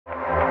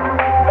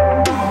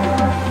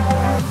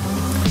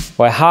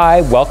Well, hi,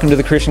 welcome to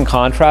the Christian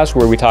Contrast,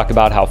 where we talk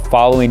about how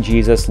following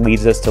Jesus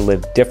leads us to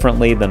live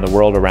differently than the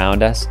world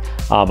around us.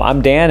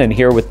 I'm Dan, and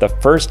here with the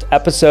first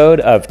episode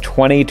of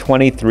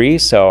 2023,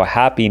 so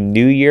Happy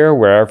New Year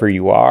wherever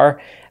you are.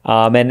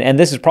 And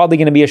this is probably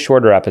going to be a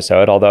shorter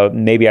episode, although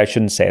maybe I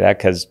shouldn't say that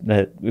because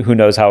who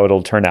knows how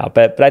it'll turn out.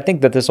 But I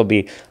think that this will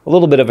be a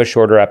little bit of a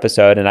shorter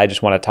episode, and I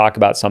just want to talk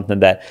about something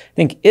that I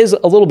think is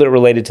a little bit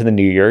related to the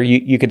new year.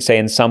 You could say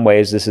in some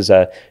ways this is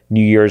a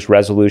New Year's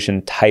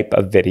resolution type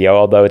of video,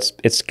 although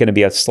it's going to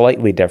be a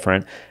slightly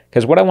different,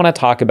 because what I want to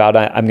talk about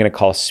I'm going to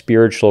call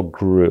spiritual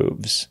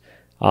grooves.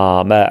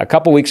 A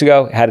couple weeks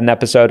ago, I had an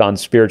episode on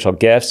spiritual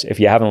gifts. If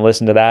you haven't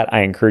listened to that,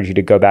 I encourage you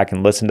to go back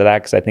and listen to that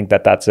because I think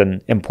that that's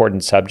an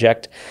important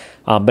subject.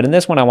 But in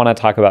this one, I want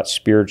to talk about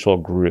spiritual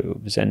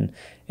grooves. And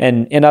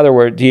in other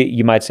words,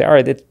 you might say, all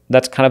right,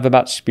 that's kind of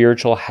about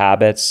spiritual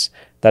habits.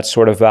 That's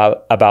sort of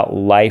about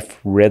life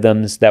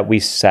rhythms that we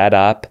set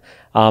up.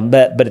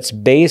 But it's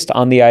based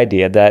on the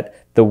idea that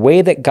the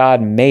way that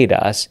God made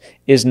us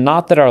is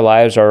not that our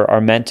lives are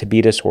meant to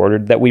be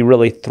disordered, that we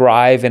really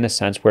thrive in a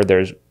sense where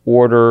there's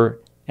order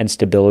and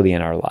stability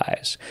in our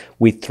lives.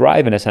 We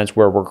thrive in a sense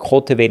where we're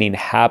cultivating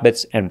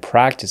habits and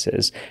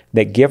practices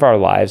that give our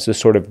lives the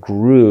sort of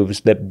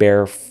grooves that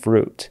bear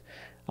fruit.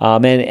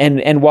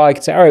 And while I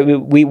could say, all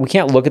right, we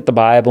can't look at the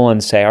Bible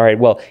and say, all right,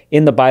 well,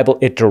 in the Bible,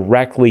 it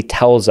directly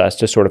tells us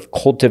to sort of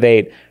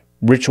cultivate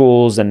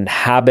rituals and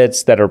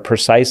habits that are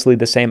precisely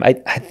the same. I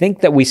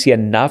think that we see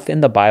enough in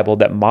the Bible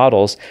that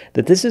models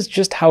that this is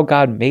just how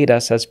God made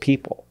us as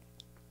people.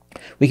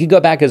 We could go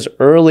back as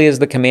early as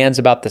the commands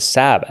about the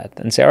Sabbath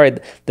and say, all right,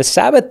 the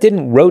Sabbath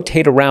didn't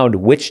rotate around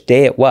which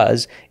day it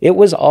was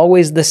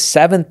always the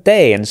seventh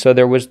day. And so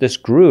there was this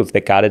groove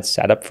that God had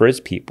set up for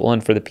his people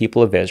and for the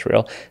people of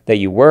Israel, that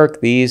you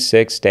work these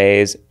 6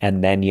 days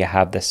and then you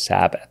have the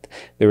Sabbath.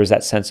 There was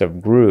that sense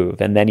of groove.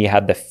 And then you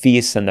had the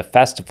feasts and the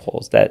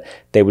festivals that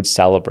they would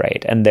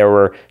celebrate. And there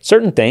were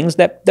certain things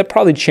that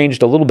probably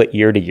changed a little bit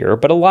year to year,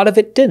 but a lot of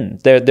it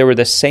didn't. There were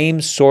the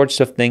same sorts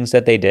of things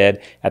that they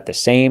did at the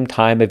same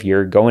time of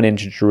year going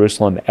into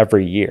Jerusalem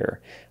every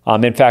year.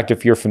 In fact,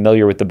 if you're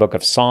familiar with the book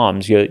of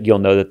Psalms, you'll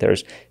know that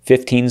there's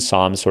 15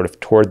 Psalms sort of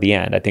toward the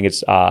end. I think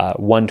it's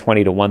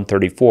 120 to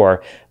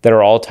 134 that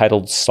are all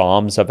titled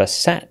Psalms of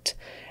Ascent.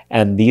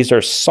 And these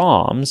are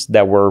psalms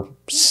that were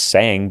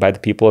sang by the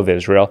people of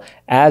Israel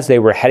as they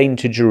were heading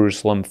to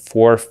Jerusalem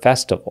for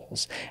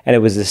festivals. And it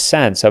was a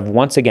sense of,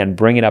 once again,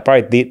 bringing up, all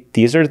right,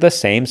 these are the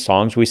same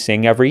songs we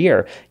sing every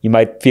year. You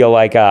might feel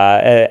like,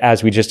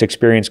 as we just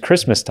experienced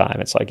Christmas time,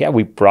 it's like, yeah,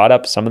 we brought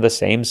up some of the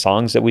same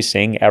songs that we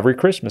sing every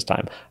Christmas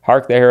time.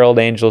 Hark the herald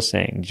angels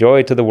sing,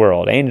 joy to the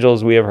world,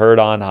 angels we have heard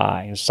on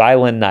high,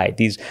 silent night.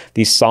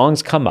 These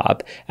songs come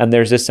up, and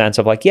there's this sense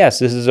of like, yes,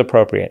 this is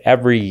appropriate.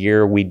 Every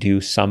year we do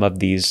some of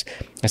these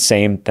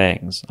same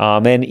things.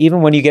 And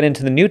even when you get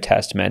into the New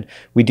Testament,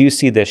 we do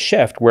see this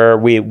shift where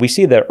we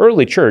see the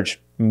early church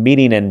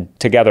meeting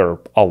together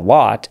a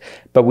lot,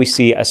 but we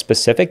see a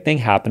specific thing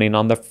happening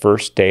on the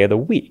first day of the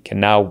week. And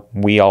now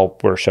we all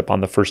worship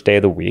on the first day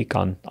of the week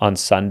on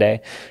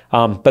Sunday.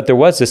 But there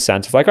was this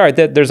sense of like, all right,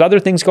 there's other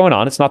things going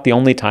on. It's not the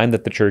only time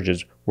that the church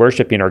is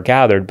worshiping or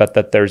gathered, but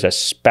that there's a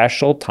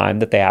special time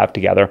that they have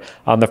together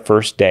on the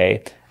first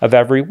day of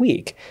every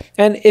week.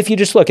 And if you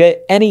just look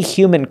at any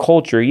human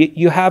culture,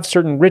 you have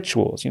certain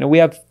rituals. We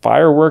have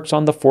fireworks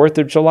on the 4th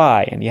of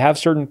July, and you have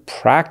certain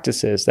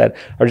practices that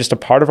are just a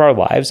part of our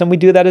lives, and we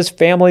do that as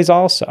families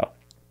also.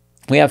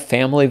 We have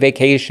family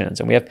vacations,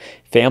 and we have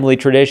family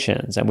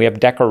traditions, and we have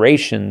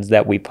decorations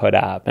that we put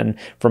up. And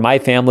for my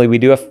family, we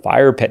do a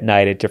fire pit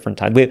night at different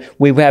times.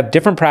 We have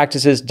different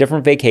practices,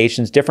 different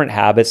vacations, different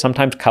habits.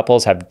 Sometimes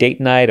couples have date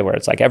night, where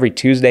it's like every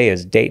Tuesday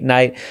is date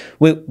night.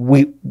 We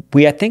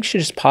I think should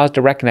just pause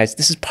to recognize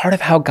this is part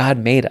of how God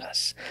made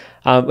us.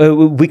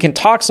 We can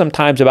talk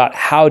sometimes about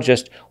how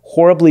just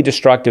horribly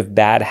destructive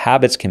bad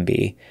habits can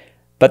be.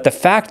 But the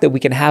fact that we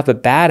can have a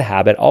bad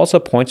habit also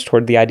points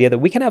toward the idea that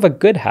we can have a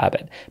good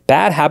habit.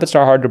 Bad habits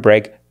are hard to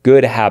break.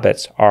 Good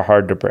habits are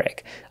hard to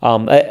break.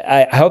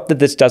 I hope that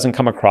this doesn't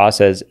come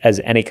across as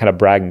any kind of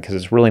bragging, because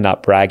it's really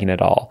not bragging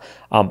at all.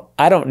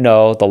 I don't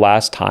know the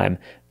last time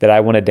that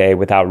I went a day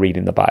without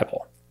reading the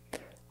Bible.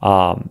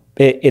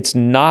 It's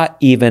not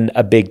even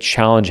a big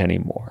challenge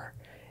anymore.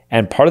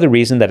 And part of the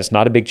reason that it's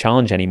not a big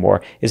challenge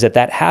anymore is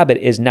that habit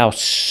is now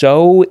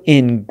so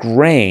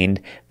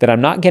ingrained that I'm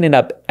not getting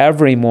up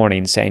every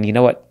morning saying, you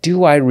know what,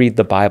 do I read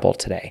the Bible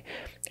today?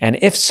 And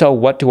if so,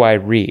 what do I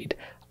read?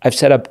 I've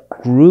set up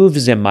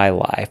grooves in my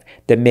life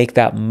that make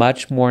that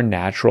much more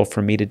natural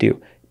for me to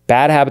do.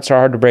 Bad habits are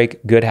hard to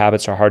break. Good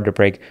habits are hard to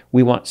break.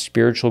 We want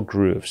spiritual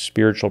grooves,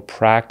 spiritual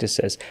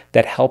practices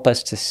that help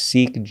us to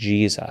seek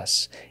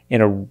Jesus in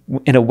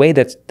a way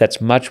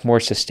that's much more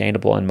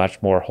sustainable and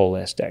much more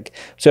holistic.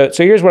 So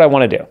here's what I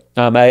want to do.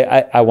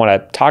 I want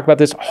to talk about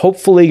this.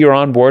 Hopefully you're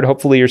on board.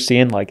 Hopefully you're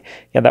seeing like,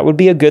 yeah, that would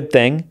be a good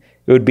thing.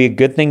 It would be a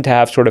good thing to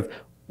have sort of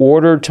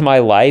order to my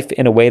life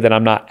in a way that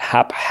I'm not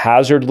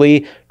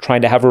haphazardly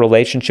trying to have a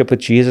relationship with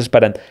Jesus,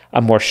 but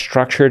I'm more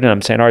structured, and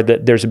I'm saying, all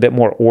right, there's a bit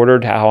more order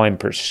to how I'm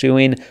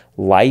pursuing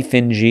life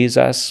in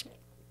Jesus.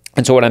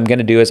 And so what I'm going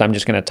to do is I'm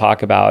just going to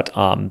talk about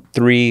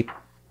three,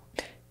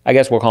 I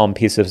guess we'll call them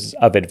pieces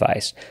of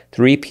advice.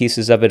 3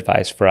 pieces of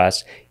advice for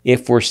us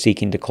if we're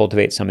seeking to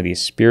cultivate some of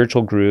these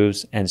spiritual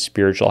grooves and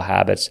spiritual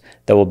habits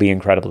that will be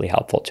incredibly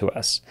helpful to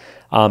us.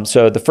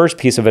 So the first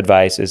piece of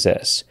advice is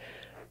this: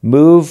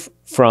 move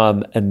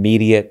from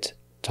immediate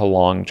to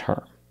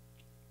long-term.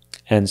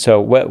 And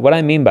so what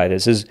I mean by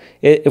this is,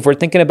 if we're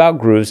thinking about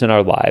grooves in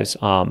our lives,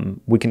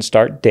 we can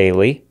start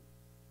daily.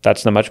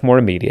 That's the much more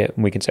immediate.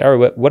 And we can say, all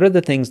right, what are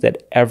the things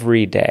that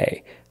every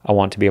day I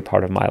want to be a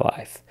part of my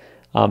life?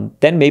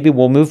 Then maybe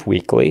we'll move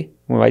weekly.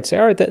 We might say,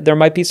 all right, there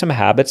might be some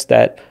habits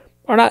that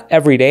are not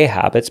everyday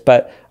habits,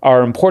 but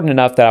are important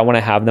enough that I want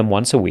to have them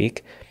once a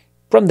week.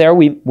 From there,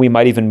 we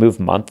might even move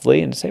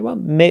monthly and say, well,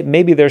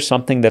 maybe there's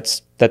something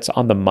that's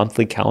on the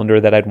monthly calendar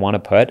that I'd want to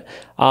put.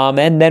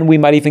 And then we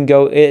might even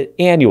go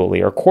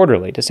annually or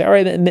quarterly to say, all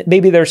right,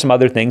 maybe there's some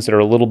other things that are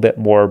a little bit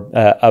more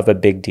of a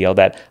big deal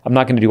that I'm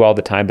not going to do all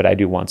the time, but I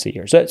do once a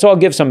year. So I'll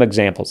give some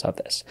examples of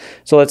this.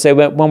 So let's say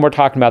when we're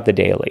talking about the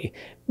daily,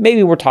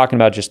 maybe we're talking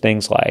about just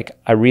things like,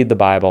 I read the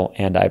Bible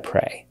and I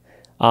pray.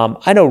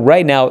 I know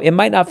right now it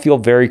might not feel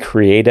very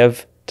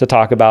creative to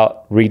talk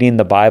about reading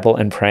the Bible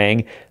and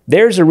praying.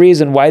 There's a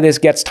reason why this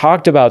gets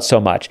talked about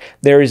so much.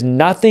 There is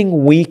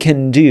nothing we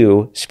can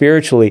do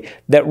spiritually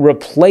that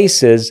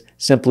replaces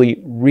simply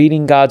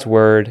reading God's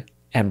word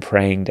and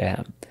praying to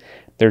him.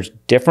 There's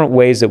different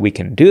ways that we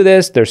can do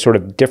this. There's sort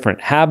of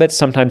different habits.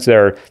 Sometimes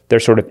they're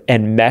sort of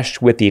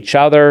enmeshed with each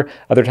other.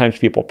 Other times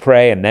people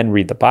pray and then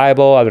read the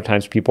Bible. Other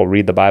times people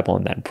read the Bible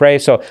and then pray.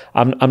 So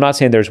I'm not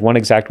saying there's one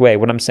exact way.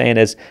 What I'm saying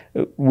is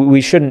we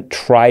shouldn't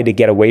try to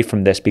get away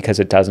from this because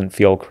it doesn't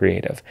feel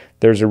creative.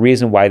 There's a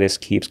reason why this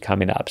keeps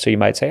coming up. So you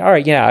might say, all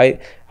right, yeah, I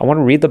want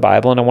to read the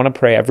Bible and I want to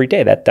pray every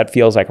day. That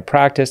feels like a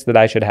practice that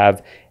I should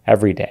have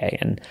every day.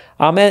 And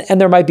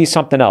there might be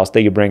something else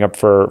that you bring up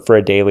for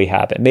a daily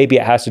habit. Maybe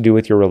it has to do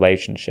with your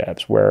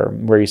relationships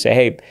where you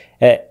say,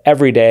 hey,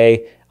 every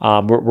day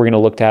we're going to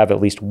look to have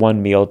at least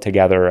one meal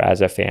together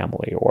as a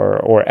family,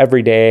 or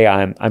every day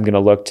I'm going to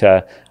look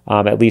to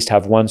at least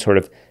have one sort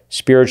of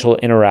spiritual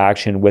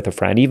interaction with a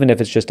friend, even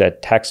if it's just a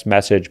text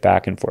message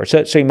back and forth.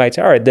 So you might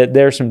say, all right,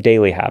 there are some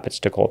daily habits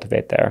to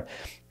cultivate there.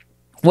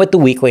 With the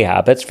weekly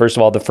habits, first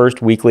of all, the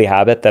first weekly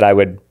habit that I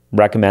would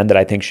recommend that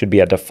I think should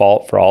be a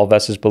default for all of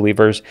us as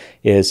believers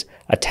is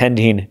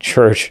attending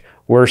church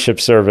worship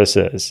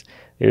services.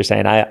 You're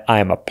saying, I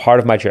am a part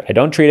of my church. I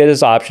don't treat it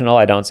as optional.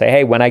 I don't say,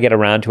 hey, when I get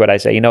around to it, I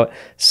say,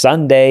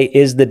 Sunday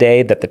is the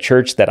day that the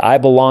church that I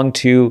belong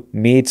to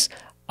meets.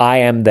 I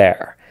am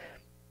there.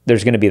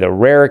 There's going to be the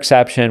rare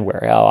exception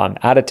where I'm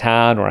out of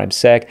town or I'm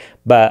sick,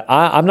 but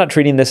I'm not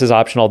treating this as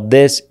optional.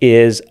 This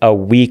is a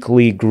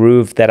weekly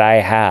groove that I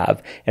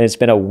have, and it's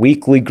been a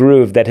weekly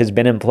groove that has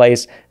been in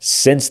place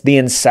since the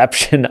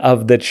inception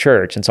of the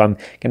church. And so I'm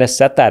going to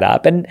set that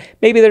up, and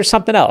maybe there's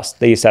something else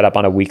that you set up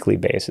on a weekly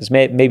basis.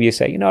 Maybe you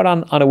say,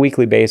 on a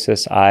weekly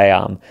basis,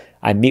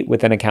 I meet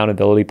with an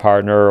accountability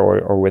partner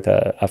or with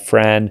a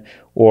friend,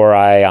 or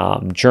I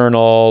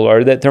journal,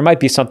 or that there might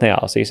be something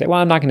else. So you say, well,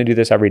 I'm not going to do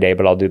this every day,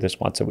 but I'll do this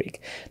once a week.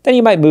 Then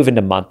you might move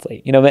into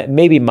monthly.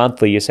 Maybe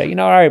monthly you say,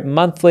 all right,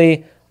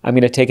 monthly, I'm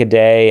going to take a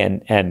day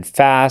and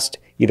fast,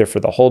 either for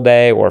the whole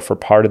day or for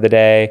part of the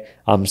day.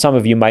 Some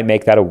of you might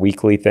make that a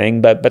weekly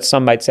thing, but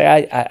some might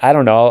say, I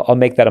don't know, I'll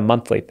make that a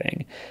monthly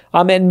thing.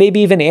 And maybe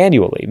even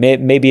annually.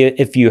 Maybe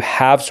if you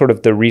have sort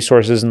of the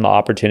resources and the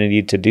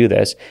opportunity to do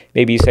this,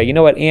 maybe you say,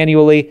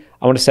 annually,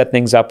 I want to set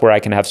things up where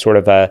I can have sort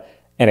of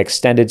an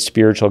extended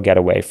spiritual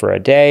getaway for a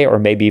day, or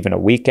maybe even a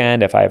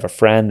weekend. If I have a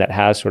friend that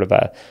has sort of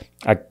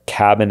a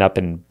cabin up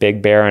in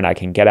Big Bear and I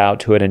can get out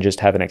to it and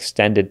just have an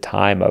extended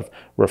time of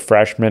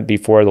refreshment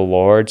before the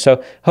Lord.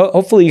 So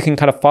hopefully you can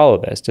kind of follow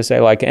this to say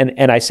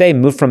and I say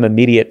move from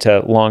immediate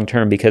to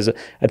long-term because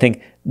I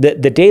think the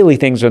daily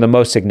things are the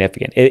most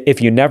significant.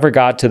 If you never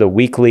got to the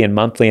weekly and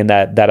monthly and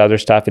that other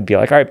stuff, it'd be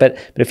like, all right, but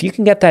if you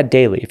can get that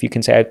daily, if you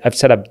can say, I've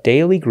set up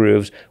daily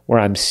grooves where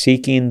I'm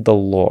seeking the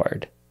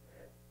Lord,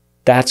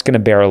 that's going to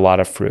bear a lot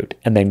of fruit,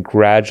 and then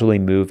gradually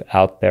move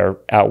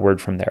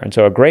outward from there. And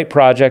so a great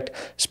project,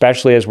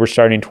 especially as we're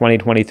starting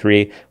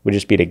 2023, would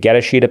just be to get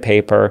a sheet of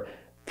paper,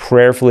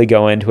 prayerfully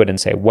go into it and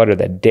say, what are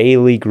the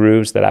daily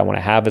grooves that I want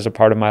to have as a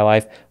part of my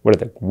life? What are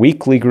the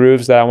weekly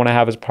grooves that I want to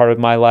have as part of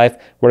my life?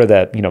 What are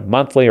the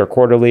monthly or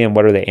quarterly, and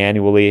what are the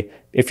annually?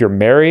 If you're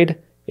married,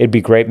 it'd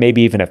be great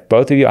maybe even if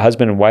both of you,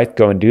 husband and wife,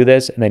 go and do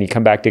this, and then you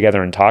come back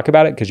together and talk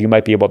about it, because you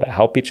might be able to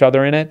help each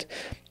other in it.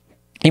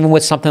 Even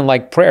with something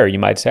like prayer, you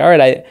might say, all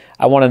right,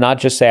 I want to not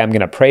just say I'm going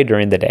to pray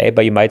during the day,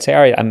 but you might say,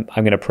 all right, I'm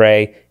going to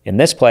pray in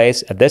this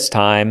place at this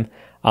time,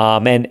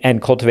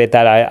 and cultivate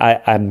that.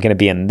 I'm going to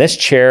be in this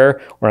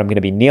chair, or I'm going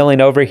to be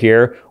kneeling over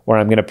here, or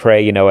I'm going to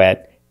pray,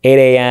 at 8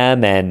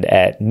 a.m. and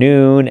at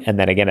noon, and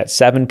then again at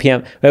 7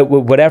 p.m.,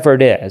 whatever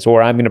it is,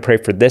 or I'm going to pray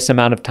for this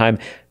amount of time.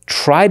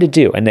 try to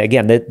do, and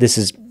again, this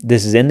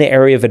is in the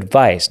area of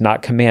advice,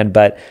 not command,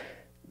 but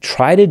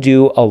try to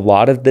do a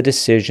lot of the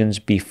decisions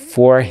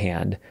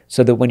beforehand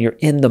so that when you're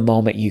in the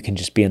moment, you can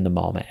just be in the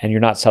moment and you're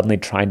not suddenly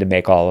trying to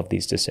make all of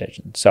these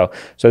decisions. So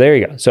there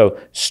you go. So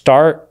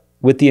start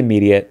with the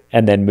immediate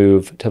and then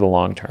move to the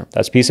long term.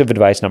 That's piece of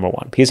advice number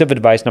one. Piece of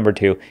advice number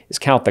two is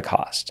count the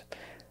cost.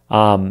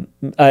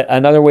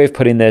 Another way of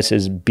putting this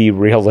is be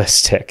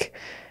realistic.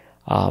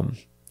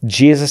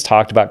 Jesus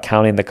talked about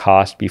counting the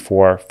cost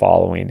before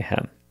following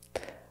him.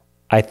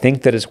 I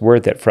think that it's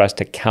worth it for us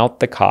to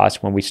count the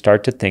cost when we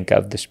start to think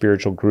of the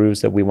spiritual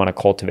grooves that we want to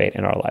cultivate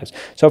in our lives.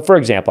 So for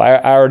example, I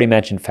already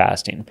mentioned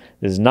fasting.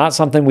 This is not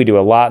something we do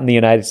a lot in the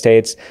United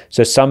States.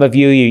 So some of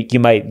you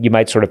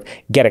might sort of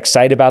get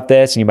excited about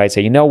this and you might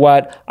say, you know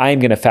what, I am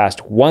going to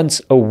fast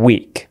once a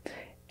week.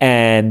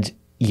 And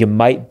you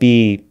might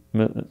be,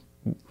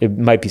 it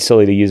might be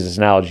silly to use this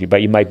analogy,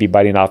 but you might be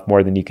biting off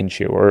more than you can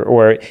chew,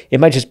 or it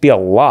might just be a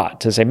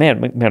lot to say,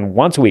 man,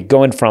 once a week,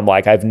 going from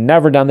like, I've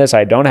never done this,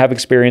 I don't have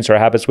experience or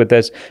habits with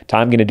this, to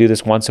I'm going to do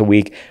this once a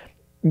week.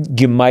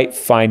 You might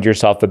find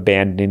yourself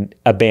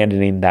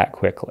abandoning that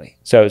quickly.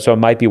 So it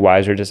might be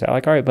wiser to say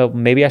like, all right, well,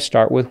 maybe I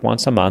start with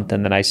once a month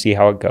and then I see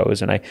how it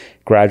goes and I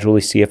gradually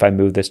see if I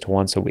move this to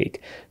once a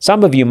week.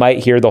 Some of you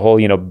might hear the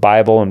whole,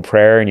 Bible and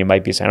prayer, and you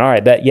might be saying, all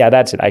right,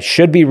 that's it. I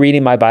should be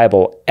reading my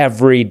Bible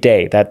every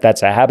day.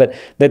 That's a habit.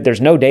 That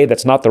there's no day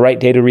that's not the right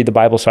day to read the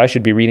Bible, so I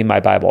should be reading my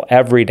Bible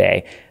every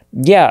day.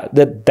 Yeah,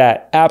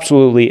 that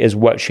absolutely is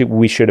what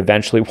we should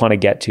eventually want to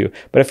get to.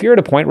 But if you're at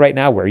a point right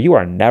now where you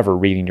are never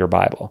reading your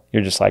Bible,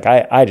 you're just like,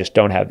 I just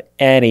don't have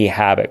any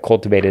habit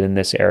cultivated in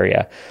this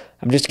area.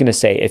 I'm just going to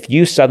say, if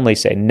you suddenly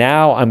say,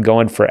 now I'm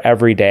going for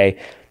every day,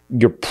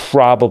 you're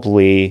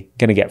probably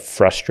going to get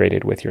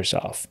frustrated with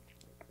yourself.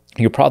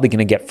 You're probably going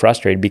to get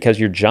frustrated because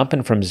you're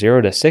jumping from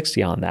 0 to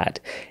 60 on that.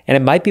 And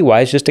it might be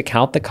wise just to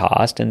count the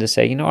cost and to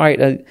say, all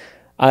right,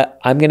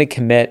 I'm going to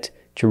commit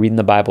to reading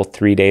the Bible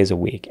 3 days a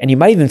week. And you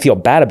might even feel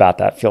bad about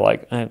that, feel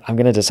like, I'm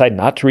going to decide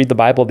not to read the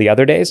Bible the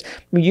other days.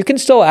 You can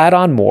still add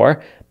on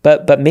more,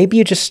 but maybe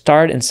you just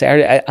start and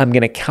say, I'm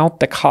going to count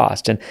the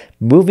cost. And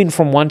moving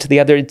from one to the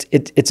other,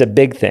 it's a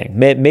big thing.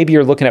 Maybe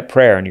you're looking at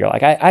prayer and you're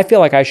like, I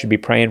feel like I should be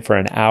praying for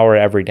an hour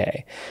every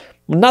day.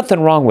 Well, nothing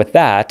wrong with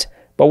that.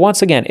 But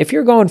once again, if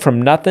you're going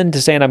from nothing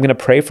to saying, I'm going to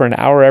pray for an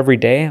hour every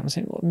day, I'm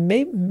saying, well,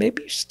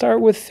 maybe you start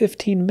with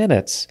 15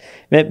 minutes.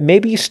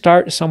 Maybe you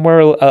start somewhere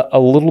a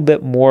little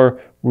bit more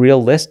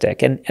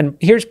realistic. And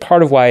here's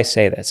part of why I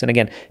say this. And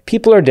again,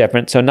 people are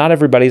different, so not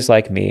everybody's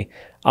like me.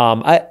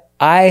 I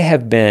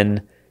have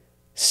been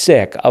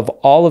sick of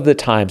all of the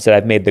times that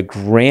I've made the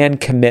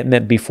grand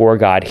commitment before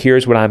God,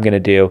 here's what I'm going to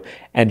do,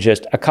 and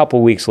just a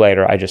couple weeks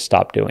later, I just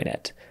stopped doing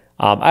it.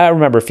 I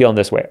remember feeling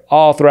this way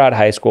all throughout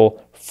high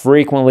school,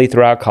 frequently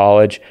throughout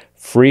college,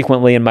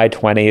 frequently in my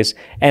 20s.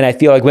 And I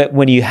feel like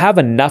when you have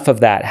enough of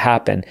that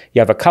happen, you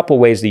have a couple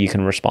ways that you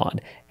can respond.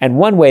 And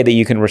one way that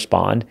you can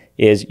respond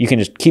is you can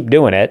just keep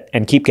doing it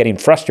and keep getting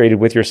frustrated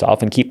with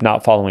yourself and keep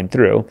not following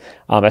through.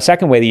 A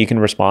second way that you can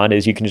respond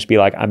is you can just be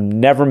like, I'm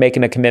never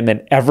making a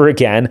commitment ever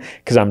again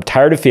because I'm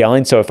tired of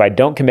failing. So if I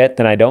don't commit,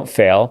 then I don't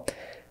fail.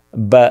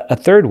 But a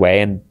third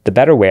way, and the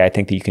better way I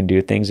think that you can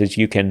do things, is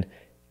you can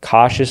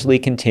cautiously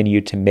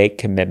continue to make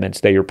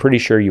commitments that you're pretty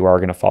sure you are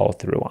going to follow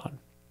through on.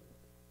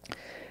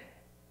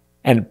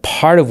 And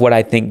part of what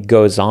I think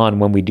goes on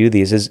when we do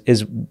these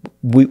is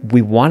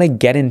we want to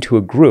get into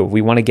a groove.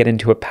 We want to get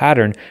into a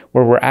pattern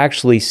where we're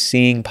actually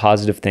seeing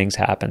positive things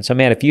happen. So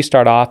man, if you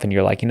start off and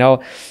you're like,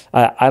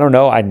 I don't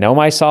know, I know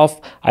myself,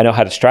 I know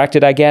how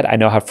distracted I get, I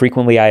know how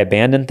frequently I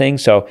abandon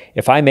things. So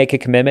if I make a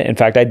commitment, in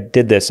fact, I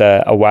did this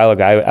a while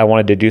ago, I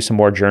wanted to do some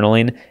more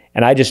journaling.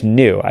 And I just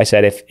knew, I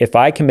said, if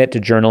I commit to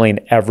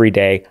journaling every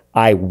day,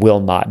 I will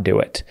not do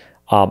it.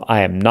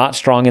 I am not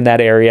strong in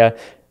that area.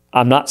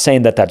 I'm not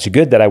saying that that's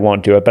good that I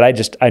won't do it, but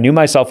I knew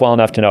myself well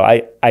enough to know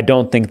I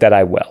don't think that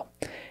I will.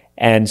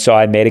 And so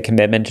I made a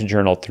commitment to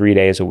journal 3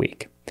 days a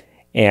week.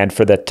 And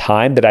for the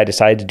time that I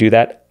decided to do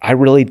that, I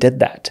really did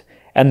that.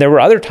 And there were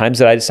other times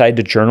that I decided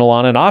to journal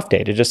on an off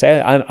day to just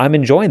say, I'm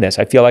enjoying this.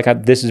 I feel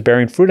like this is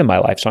bearing fruit in my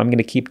life, so I'm going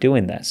to keep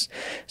doing this.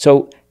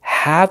 So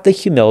have the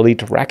humility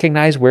to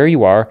recognize where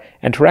you are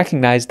and to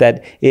recognize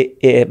that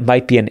it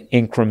might be an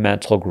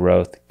incremental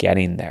growth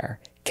getting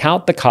there.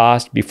 Count the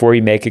cost before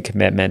you make a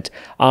commitment.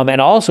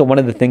 And also, one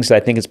of the things that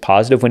I think is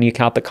positive when you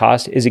count the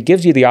cost is it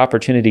gives you the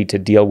opportunity to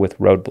deal with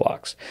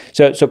roadblocks.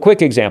 So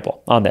quick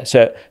example on this.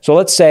 So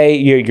let's say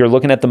you're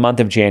looking at the month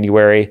of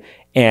January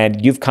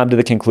and you've come to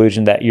the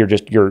conclusion that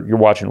you're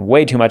watching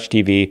way too much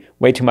TV,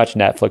 way too much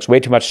Netflix, way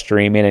too much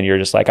streaming, and you're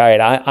just like, all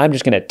right, I'm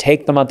just going to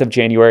take the month of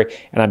January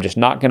and I'm just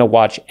not going to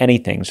watch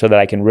anything so that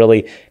I can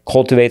really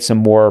cultivate some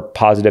more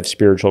positive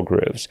spiritual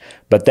grooves.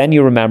 But then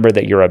you remember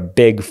that you're a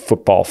big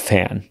football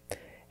fan.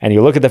 And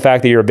you look at the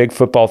fact that you're a big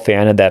football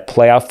fan and that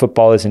playoff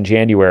football is in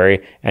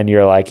January, and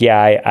you're like,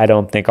 yeah, I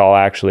don't think I'll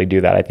actually do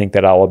that. I think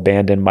that I'll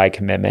abandon my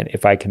commitment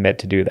if I commit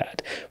to do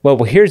that.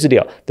 Well, here's the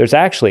deal. There's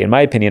actually, in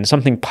my opinion,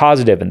 something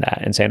positive in that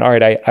and saying, all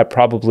right, I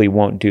probably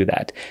won't do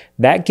that.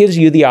 That gives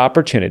you the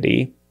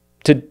opportunity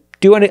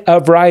do a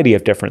variety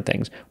of different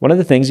things. One of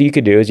the things that you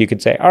could do is you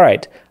could say, all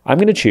right, I'm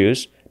going to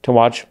choose to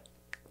watch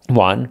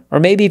one or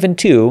maybe even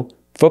two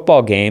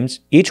football games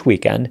each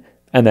weekend.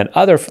 And then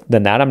other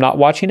than that, I'm not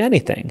watching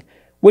anything,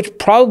 which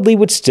probably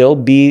would still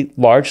be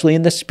largely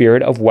in the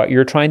spirit of what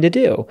you're trying to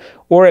do.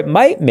 Or it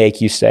might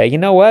make you say, you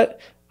know what?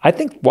 I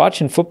think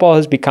watching football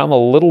has become a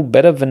little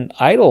bit of an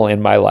idol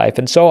in my life.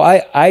 And so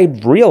I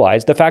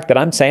realized the fact that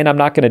I'm saying I'm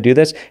not going to do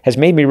this has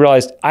made me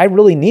realize I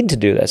really need to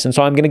do this. And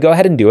so I'm going to go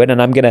ahead and do it. And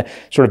I'm going to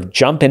sort of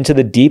jump into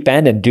the deep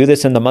end and do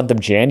this in the month of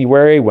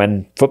January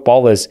when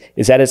football is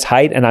at its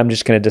height. And I'm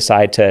just going to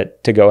decide to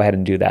go ahead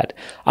and do that.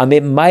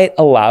 It might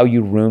allow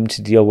you room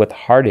to deal with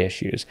heart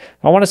issues.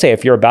 I want to say,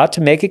 if you're about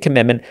to make a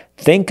commitment,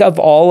 think of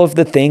all of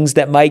the things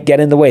that might get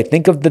in the way.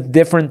 Think of the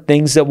different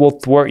things that will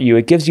thwart you.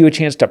 It gives you a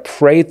chance to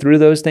pray through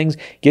those things,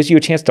 gives you a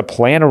chance to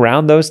plan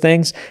around those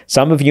things.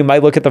 Some of you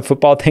might look at the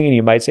football thing and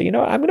you might say, I'm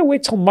going to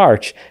wait till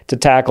March to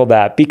tackle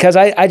that because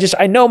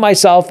I know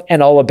myself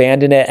and I'll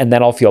abandon it and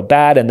then I'll feel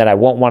bad and then I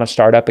won't want to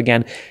start up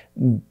again.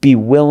 Be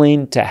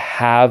willing to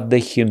have the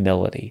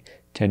humility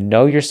to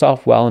know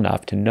yourself well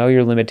enough, to know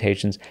your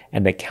limitations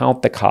and to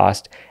count the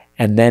cost,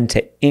 and then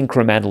to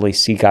incrementally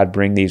see God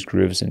bring these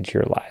grooves into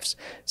your lives.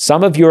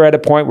 Some of you are at a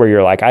point where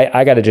you're like,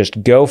 I got to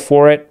just go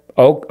for it.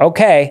 Oh,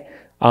 okay.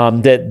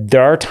 That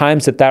there are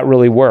times that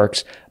really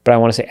works, but I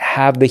want to say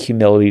have the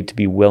humility to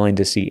be willing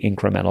to see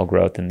incremental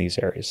growth in these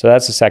areas. So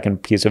that's the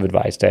second piece of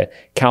advice, to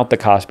count the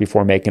cost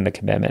before making the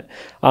commitment.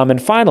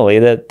 And finally,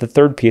 the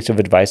third piece of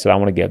advice that I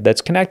want to give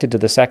that's connected to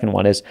the second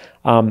one is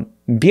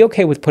be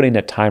okay with putting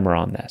a timer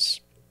on this.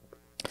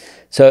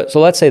 So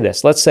let's say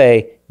this. Let's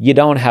say you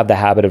don't have the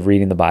habit of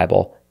reading the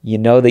Bible. You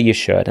know that you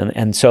should.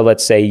 And so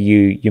let's say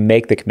you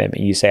make the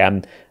commitment. You say,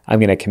 I'm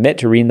going to commit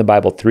to reading the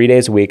Bible 3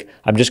 days a week.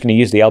 I'm just going to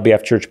use the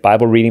LBF Church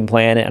Bible reading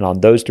plan. And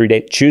on those 3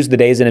 days, choose the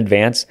days in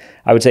advance.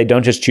 I would say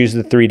don't just choose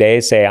the 3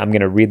 days. Say, I'm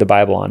going to read the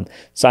Bible on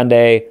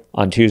Sunday,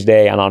 on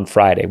Tuesday, and on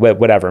Friday,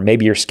 whatever.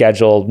 Maybe your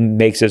schedule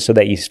makes it so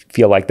that you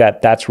feel like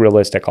that's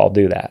realistic. I'll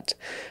do that.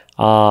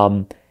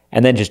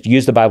 And then just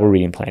use the Bible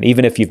reading plan.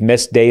 Even if you've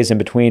missed days in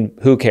between,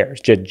 who cares?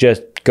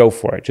 Just go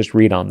for it. Just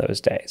read on those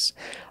days.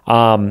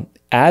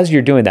 As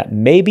you're doing that,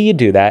 maybe you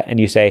do that and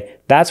you say,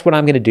 that's what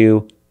I'm going to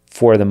do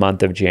for the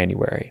month of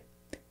January.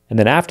 And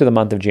then after the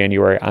month of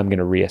January, I'm going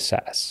to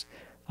reassess.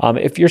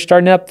 If you're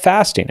starting up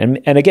fasting,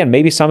 and again,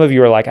 maybe some of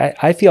you are like,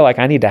 I feel like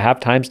I need to have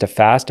times to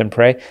fast and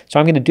pray, so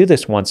I'm going to do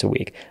this once a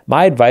week.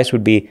 My advice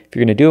would be, if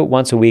you're going to do it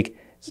once a week,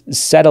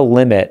 set a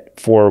limit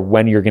for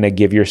when you're going to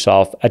give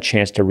yourself a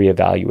chance to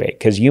reevaluate,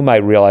 because you might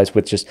realize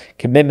with just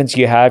commitments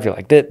you have, you're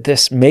like,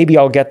 this maybe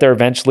I'll get there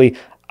eventually.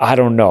 I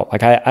don't know.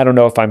 Like, I don't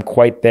know if I'm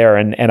quite there.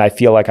 And I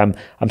feel like I'm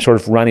sort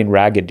of running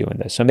ragged doing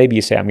this. So maybe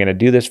you say, I'm going to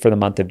do this for the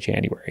month of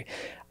January.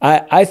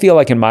 I feel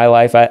like in my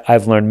life,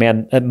 I've learned,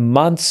 man,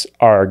 months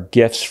are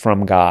gifts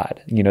from God.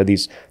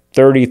 These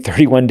 30,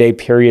 31 day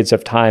periods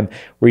of time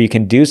where you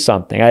can do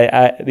something.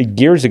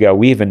 Years ago,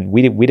 we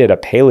did a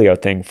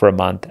paleo thing for a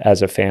month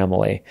as a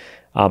family.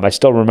 I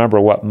still remember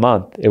what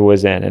month it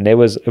was in, and it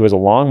was a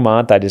long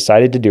month. I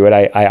decided to do it.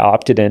 I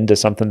opted into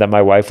something that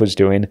my wife was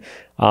doing.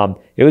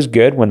 It was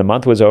good. When the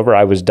month was over,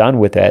 I was done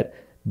with it.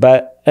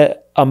 But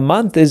a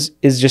month is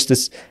just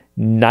this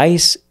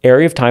nice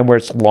area of time where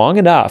it's long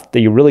enough that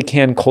you really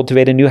can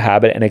cultivate a new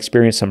habit and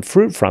experience some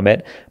fruit from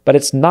it, but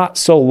it's not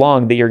so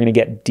long that you're going to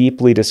get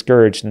deeply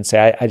discouraged and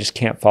say, I just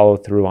can't follow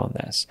through on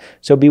this.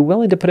 So be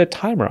willing to put a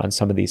timer on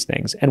some of these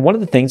things. And one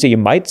of the things that you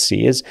might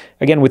see is,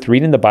 again, with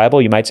reading the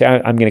Bible, you might say,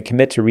 I'm going to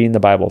commit to reading the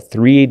Bible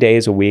 3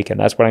 days a week, and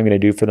that's what I'm going to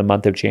do for the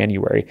month of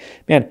January.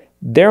 Man,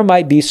 there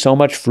might be so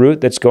much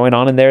fruit that's going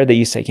on in there that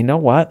you say, you know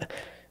what?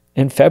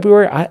 In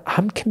February,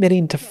 I'm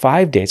committing to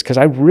 5 days because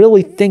I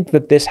really think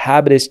that this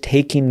habit is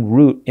taking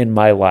root in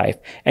my life.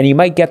 And you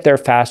might get there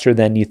faster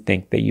than you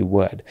think that you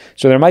would.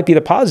 So there might be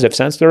the positive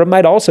sense. There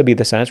might also be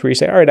the sense where you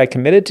say, all right, I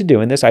committed to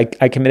doing this. I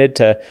committed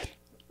to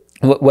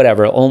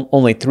whatever,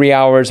 only 3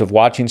 hours of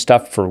watching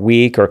stuff per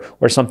week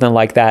or something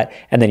like that.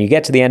 And then you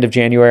get to the end of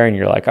January and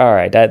you're like, all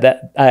right,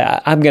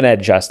 I'm going to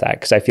adjust that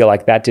because I feel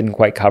like that didn't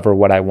quite cover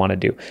what I want to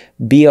do.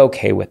 Be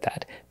okay with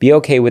that. Be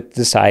okay with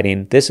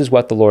deciding this is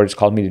what the Lord has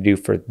called me to do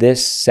for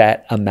this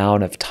set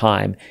amount of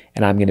time,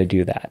 and I'm going to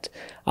do that.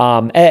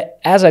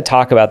 As I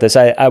talk about this,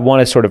 I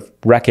want to sort of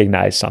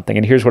recognize something,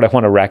 and here's what I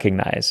want to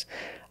recognize.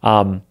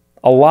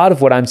 A lot of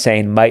what I'm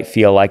saying might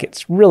feel like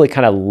it's really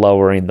kind of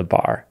lowering the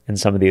bar in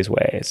some of these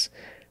ways.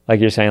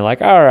 Like you're saying,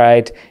 like, all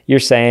right, you're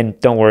saying,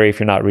 don't worry if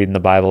you're not reading the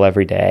Bible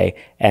every day,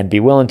 and be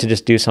willing to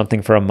just do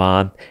something for a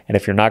month. And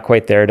if you're not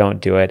quite there, don't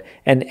do it.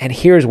 And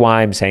here's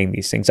why I'm saying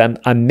these things.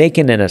 I'm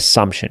making an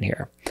assumption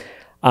here.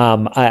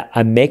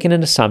 I'm making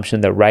an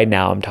assumption that right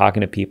now I'm talking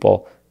to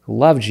people who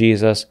love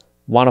Jesus,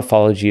 want to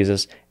follow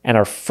Jesus, and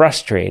are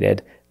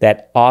frustrated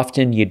that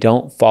often you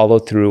don't follow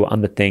through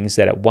on the things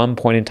that at one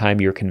point in time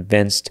you're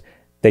convinced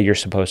that you're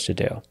supposed to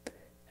do.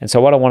 And so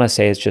what I want to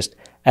say is just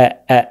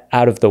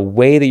out of the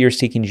way that you're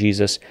seeking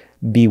Jesus,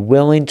 be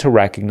willing to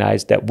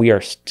recognize that we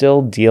are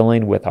still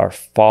dealing with our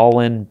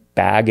fallen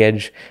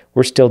baggage.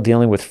 We're still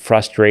dealing with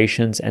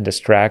frustrations and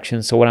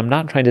distractions. So what I'm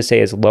not trying to say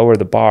is lower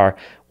the bar.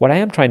 What I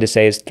am trying to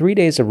say is 3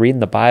 days of reading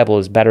the Bible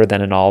is better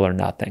than an all or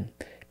nothing,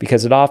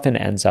 because it often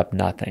ends up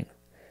nothing.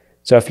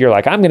 So if you're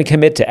like, I'm going to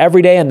commit to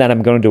every day and then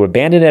I'm going to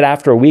abandon it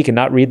after a week and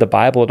not read the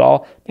Bible at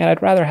all, man,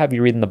 I'd rather have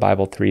you reading the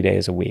Bible 3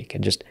 days a week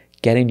and just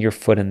getting your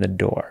foot in the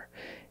door.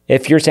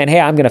 If you're saying, hey,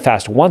 I'm going to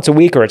fast once a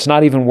week or it's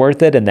not even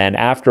worth it, and then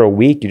after a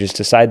week you just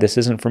decide this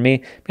isn't for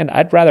me, man,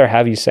 I'd rather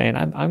have you saying,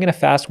 I'm going to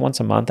fast once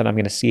a month and I'm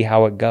going to see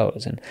how it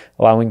goes, and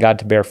allowing God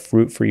to bear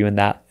fruit for you in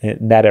that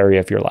area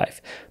of your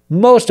life.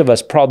 Most of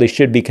us probably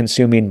should be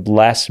consuming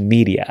less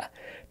media.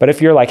 But if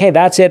you're like, hey,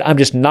 that's it, I'm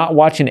just not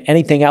watching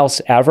anything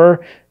else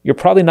ever, you're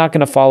probably not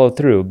going to follow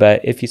through.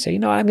 But if you say,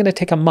 I'm going to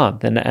take a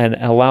month and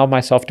allow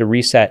myself to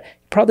reset,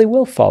 you probably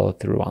will follow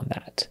through on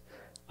that.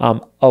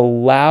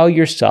 Allow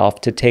yourself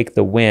to take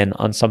the win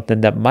on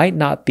something that might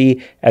not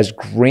be as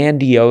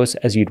grandiose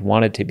as you'd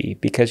want it to be,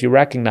 because you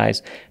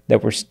recognize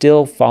that we're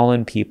still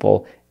fallen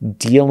people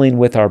dealing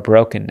with our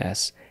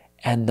brokenness.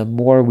 And the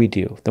more we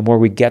do, the more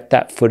we get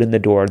that foot in the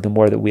door, the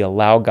more that we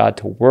allow God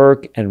to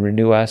work and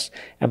renew us.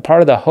 And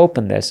part of the hope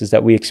in this is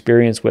that we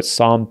experience what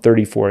Psalm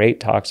 34:8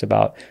 talks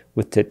about,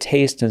 with to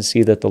taste and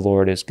see that the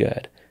Lord is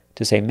good.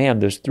 To say, man,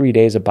 those 3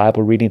 days of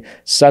Bible reading,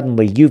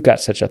 suddenly you've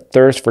got such a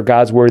thirst for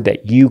God's word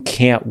that you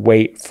can't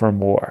wait for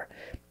more.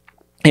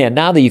 And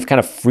now that you've kind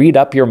of freed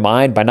up your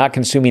mind by not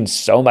consuming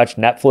so much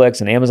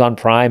Netflix and Amazon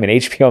Prime and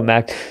HBO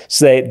Max,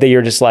 so that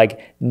you're just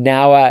like,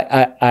 now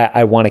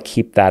I want to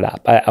keep that up.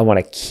 I want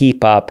to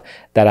keep up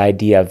that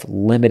idea of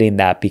limiting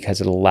that,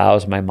 because it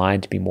allows my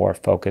mind to be more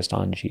focused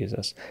on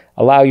Jesus.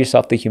 Allow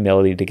yourself the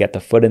humility to get the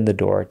foot in the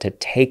door, to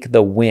take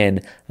the win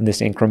in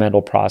this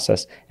incremental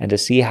process, and to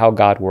see how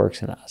God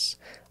works in us.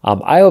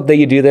 I hope that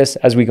you do this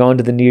as we go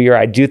into the new year.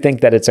 I do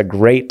think that it's a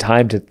great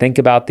time to think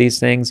about these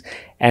things,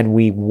 and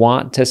we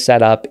want to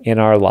set up in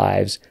our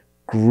lives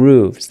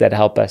grooves that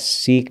help us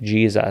seek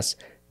Jesus,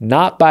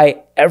 not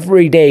by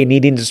every day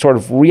needing to sort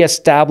of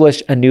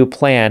reestablish a new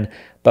plan,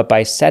 but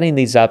by setting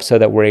these up so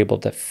that we're able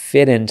to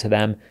fit into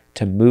them,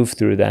 to move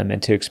through them,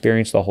 and to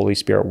experience the Holy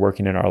Spirit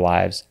working in our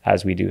lives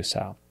as we do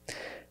so.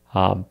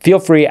 Feel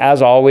free,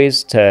 as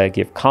always, to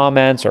give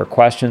comments or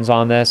questions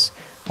on this.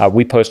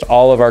 We post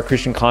all of our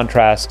Christian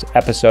Contrast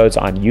episodes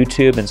on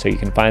YouTube, and so you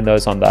can find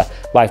those on the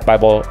Life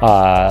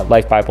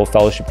Bible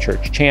Fellowship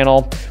Church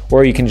channel,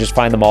 or you can just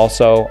find them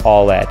also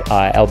all at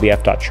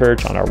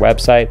lbf.church on our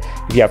website.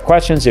 If you have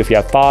questions, if you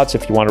have thoughts,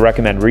 if you want to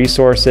recommend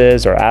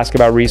resources or ask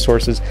about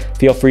resources,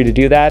 feel free to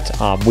do that.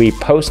 We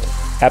post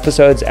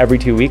episodes every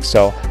 2 weeks,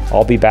 so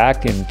I'll be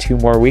back in 2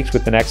 more weeks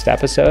with the next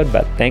episode.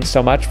 But thanks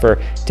so much for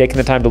taking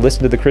the time to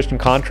listen to the Christian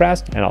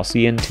Contrast, and I'll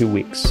see you in 2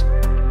 weeks.